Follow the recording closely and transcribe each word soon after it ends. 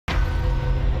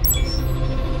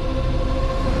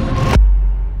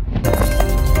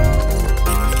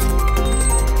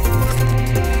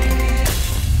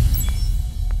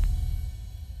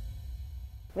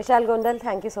Vishal Gondal,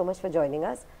 thank you so much for joining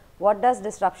us. What does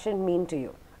disruption mean to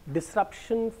you?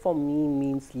 Disruption for me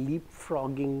means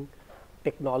leapfrogging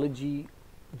technology,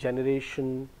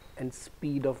 generation and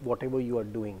speed of whatever you are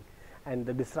doing. And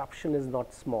the disruption is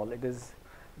not small, it is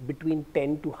between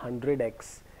 10 to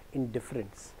 100x in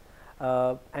difference.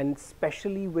 And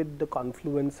especially with the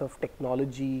confluence of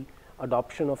technology,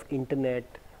 adoption of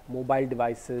internet, mobile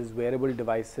devices, wearable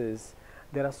devices,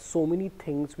 there are so many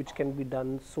things which can be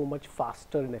done so much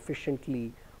faster and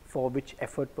efficiently for which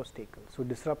effort was taken. So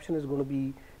disruption is going to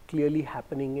be clearly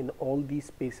happening in all these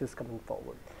spaces coming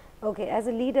forward. Okay, as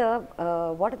a leader,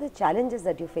 what are the challenges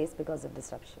that you face because of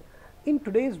disruption? In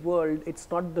today's world, it's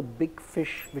not the big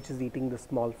fish which is eating the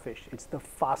small fish, it's the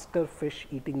faster fish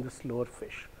eating the slower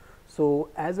fish. So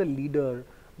as a leader,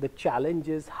 the challenge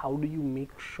is how do you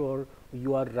make sure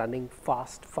you are running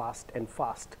fast and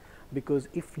fast, because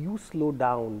if you slow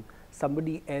down,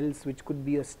 somebody else which could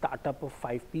be a startup of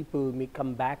 5 people may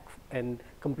come back and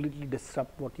completely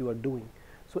disrupt what you are doing.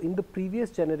 So in the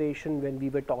previous generation, when we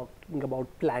were talking about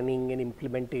planning and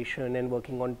implementation and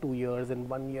working on 2 years and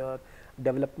 1 year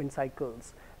development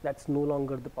cycles, that's no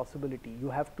longer the possibility. You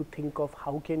have to think of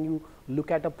how can you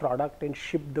look at a product and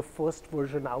ship the first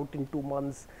version out in 2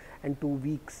 months and 2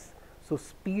 weeks. So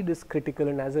speed is critical,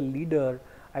 and as a leader,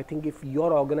 I think if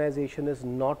your organization is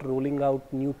not rolling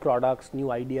out new products,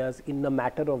 new ideas in a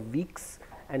matter of weeks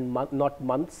and not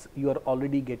months, you are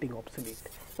already getting obsolete.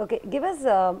 Okay, give us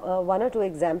 1 or 2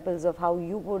 examples of how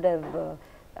you would have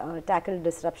tackled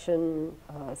disruption,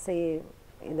 say,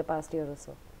 in the past year or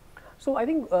so. So I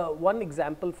think one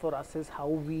example for us is how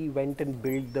we went and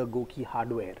built the GOQii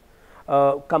hardware.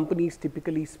 Companies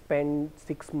typically spend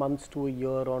 6 months to a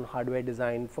year on hardware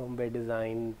design, firmware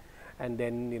design, and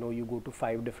then you go to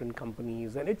 5 different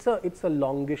companies, and it's a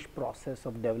longish process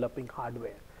of developing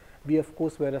hardware. We of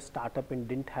course were a startup and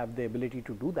didn't have the ability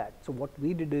to do that. So what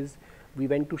we did is we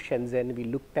went to Shenzhen, we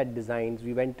looked at designs,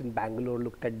 we went in Bangalore,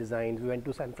 looked at designs, we went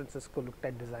to San Francisco, looked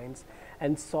at designs,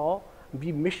 and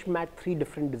we mishmatched 3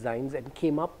 different designs and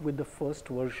came up with the first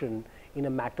version in a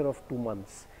matter of 2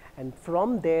 months. And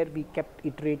from there we kept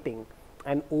iterating,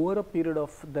 and over a period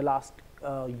of the last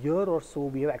year or so,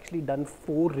 we have actually done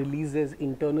 4 releases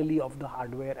internally of the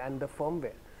hardware and the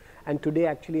firmware. And today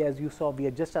actually, as you saw, we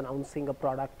are just announcing a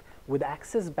product with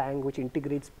Axis Bank which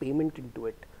integrates payment into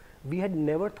it. We had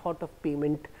never thought of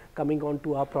payment coming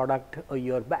onto our product a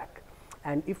year back.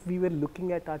 And if we were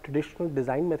looking at our traditional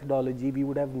design methodology, we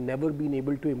would have never been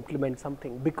able to implement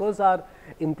something, because our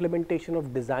implementation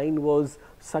of design was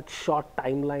such short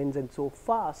timelines and so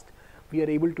fast. We are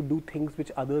able to do things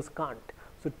which others can't.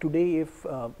 So today, if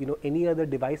any other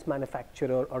device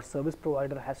manufacturer or service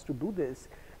provider has to do this,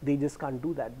 they just can't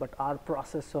do that. But our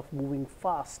process of moving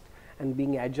fast and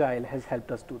being agile has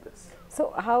helped us do this.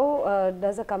 So how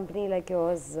does a company like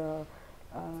yours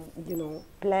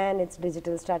plan its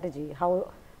digital strategy?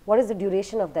 What is the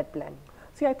duration of that plan?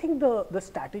 See, I think the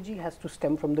strategy has to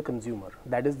stem from the consumer.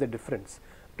 That is the difference.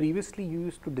 Previously, you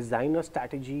used to design a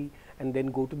strategy and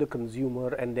then go to the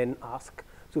consumer and then ask.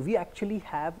 So we actually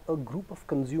have a group of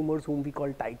consumers whom we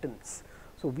call titans.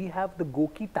 So we have the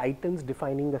GOQii titans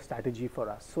defining the strategy for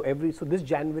us. So this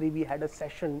January we had a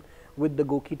session with the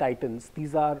GOQii titans.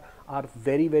 These are our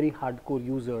very hardcore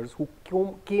users who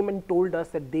came and told us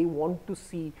that they want to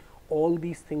see all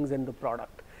these things in the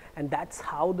product. And that's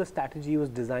how the strategy was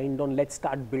designed on, let's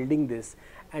start building this,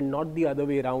 and not the other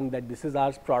way around, that this is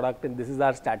our product and this is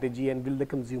our strategy and will the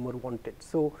consumer want it.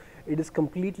 So it is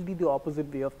completely the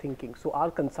opposite way of thinking. So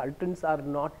our consultants are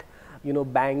not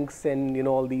banks and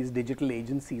all these digital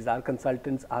agencies. Our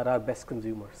consultants are our best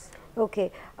consumers. Okay,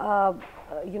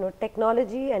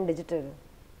 technology and digital,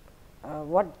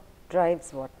 what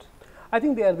drives what? I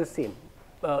think they are the same.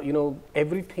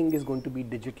 Everything is going to be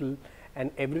digital, and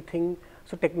everything.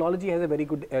 So technology has a very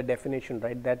good definition,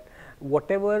 right? That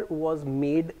whatever was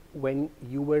made when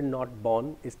you were not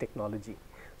born is technology.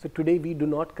 So today we do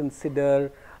not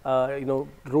consider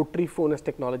rotary phone as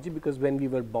technology, because when we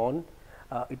were born,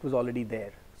 it was already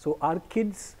there. So our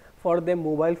kids, for them,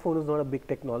 mobile phone is not a big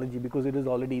technology because it is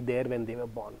already there when they were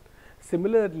born.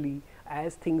 Similarly,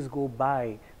 as things go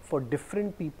by, for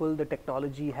different people, the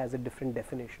technology has a different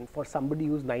definition. For somebody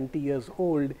who's 90 years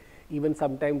old, even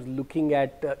sometimes looking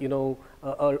at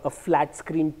a flat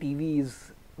screen TV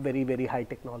is very high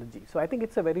technology. So I think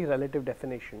it's a very relative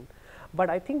definition. But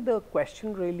I think the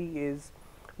question really is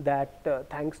that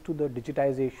thanks to the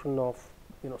digitization of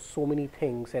so many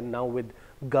things, and now with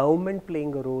government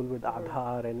playing a role with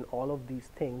Aadhaar and all of these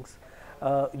things,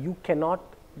 you cannot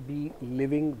be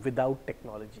living without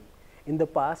technology. In the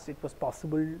past, it was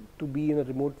possible to be in a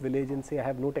remote village and say, I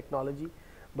have no technology.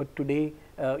 But today,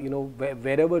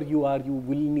 wherever you are, you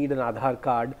will need an Aadhaar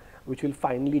card, which will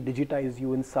finally digitize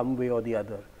you in some way or the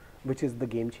other, which is the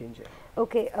game changer.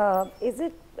 Okay, is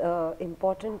it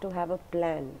important to have a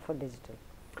plan for digital?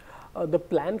 The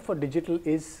plan for digital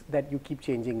is that you keep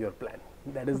changing your plan.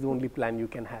 That is the only plan you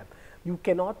can have. You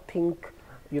cannot think,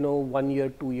 1 year,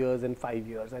 2 years and 5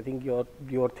 years. I think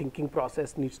your thinking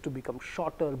process needs to become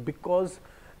shorter, because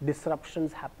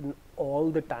disruptions happen all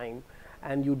the time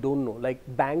and you don't know. Like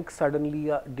banks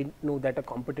suddenly didn't know that a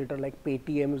competitor like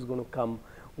Paytm is going to come,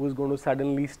 who is going to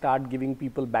suddenly start giving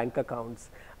people bank accounts.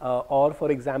 Or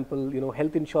for example,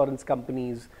 health insurance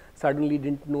companies suddenly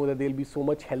didn't know that there will be so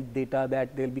much health data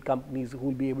that there will be companies who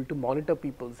will be able to monitor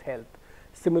people's health.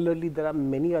 Similarly, there are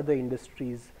many other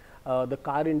industries. The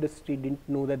car industry didn't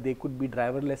know that there could be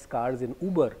driverless cars in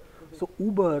Uber. So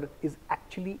Uber is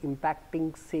actually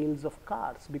impacting sales of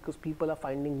cars, because people are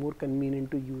finding more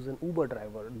convenient to use an Uber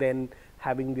driver than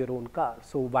having their own car.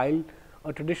 So while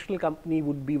a traditional company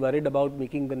would be worried about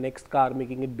making the next car,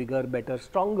 making it bigger, better,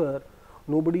 stronger,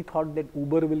 nobody thought that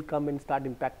Uber will come and start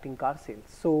impacting car sales.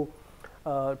 So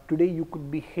today you could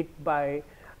be hit by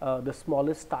the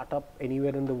smallest startup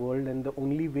anywhere in the world, and the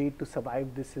only way to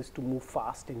survive this is to move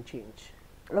fast and change.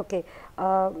 Okay,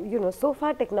 so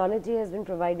far technology has been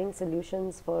providing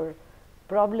solutions for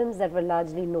problems that were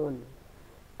largely known.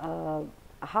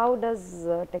 How does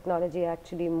technology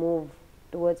actually move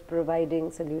towards providing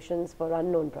solutions for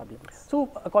unknown problems? So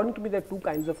according to me, there are two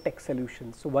kinds of tech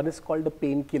solutions. So one is called a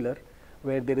painkiller,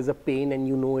 where there is a pain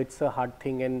and it's a hard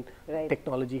thing, and right.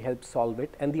 Technology helps solve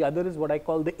it. And the other is what I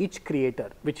call the itch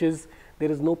creator, which is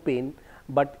there is no pain,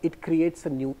 but it creates a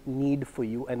new need for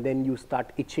you, and then you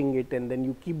start itching it, and then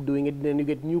you keep doing it, and then you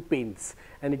get new pains,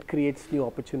 and it creates new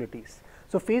opportunities.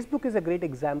 So Facebook is a great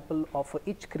example of an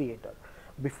itch creator.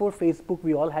 Before Facebook,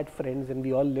 we all had friends and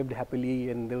we all lived happily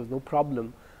and there was no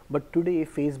problem. But today,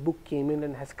 Facebook came in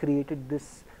and has created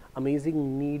this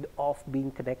amazing need of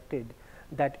being connected,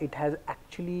 that it has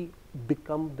actually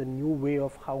become the new way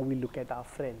of how we look at our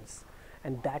friends.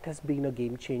 And that has been a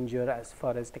game changer as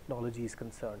far as technology is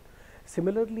concerned.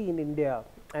 Similarly, in India,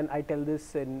 and I tell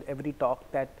this in every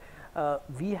talk, that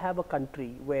we have a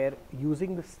country where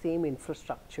using the same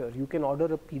infrastructure, you can order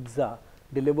a pizza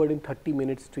delivered in 30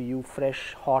 minutes to you,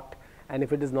 fresh, hot, and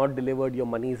if it is not delivered, your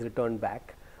money is returned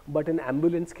back. But an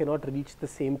ambulance cannot reach the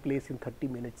same place in 30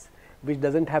 minutes, which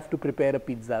doesn't have to prepare a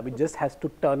pizza, which just has to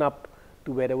turn up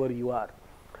to wherever you are.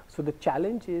 So the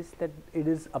challenge is that it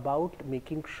is about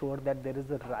making sure that there is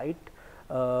a right,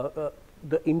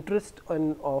 the interest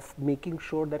of making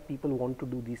sure that people want to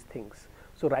do these things.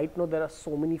 So right now there are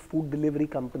so many food delivery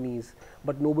companies,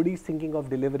 but nobody is thinking of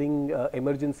delivering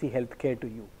emergency healthcare to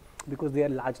you, because they are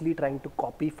largely trying to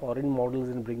copy foreign models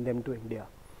and bring them to India.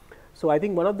 So I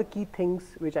think one of the key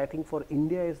things which I think for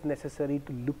India is necessary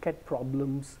to look at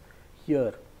problems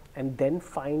here and then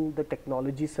find the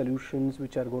technology solutions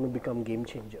which are going to become game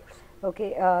changers.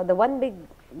 Okay, the one big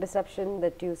disruption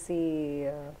that you see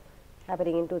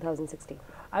happening in 2016?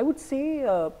 I would say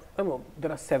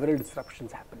there are several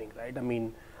disruptions happening, right? I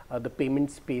mean, the payment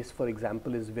space, for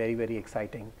example, is very, very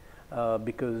exciting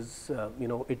because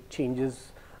it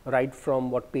changes right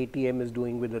from what Paytm is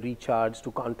doing with the recharge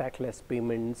to contactless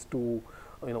payments to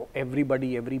every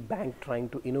bank trying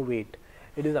to innovate.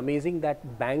 It is amazing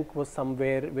that bank was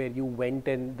somewhere where you went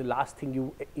and the last thing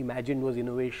you imagined was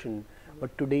innovation,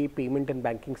 but today payment and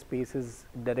banking space is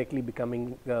directly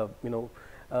becoming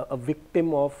a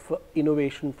victim of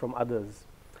innovation from others.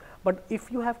 But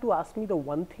if you have to ask me, the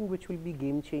one thing which will be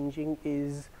game changing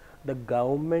is the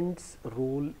government's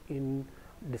role in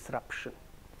disruption.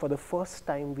 For the first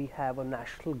time, we have a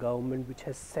national government which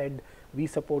has said we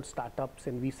support startups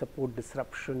and we support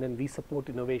disruption and we support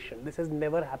innovation. This has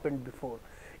never happened before.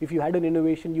 If you had an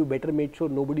innovation, you better make sure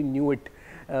nobody knew it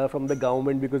from the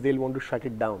government, because they'll want to shut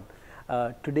it down.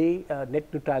 Today,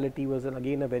 net neutrality was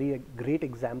again a very great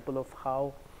example of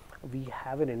how we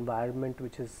have an environment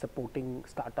which is supporting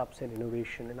startups and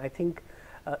innovation. And I think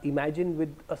imagine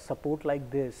with a support like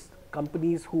this,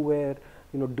 companies who were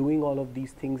doing all of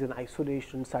these things in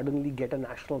isolation suddenly get a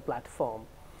national platform.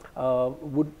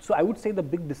 So I would say the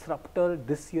big disruptor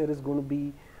this year is going to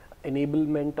be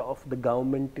enablement of the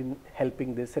government in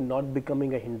helping this and not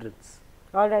becoming a hindrance.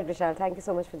 All right, Vishal, thank you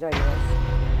so much for joining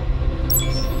us.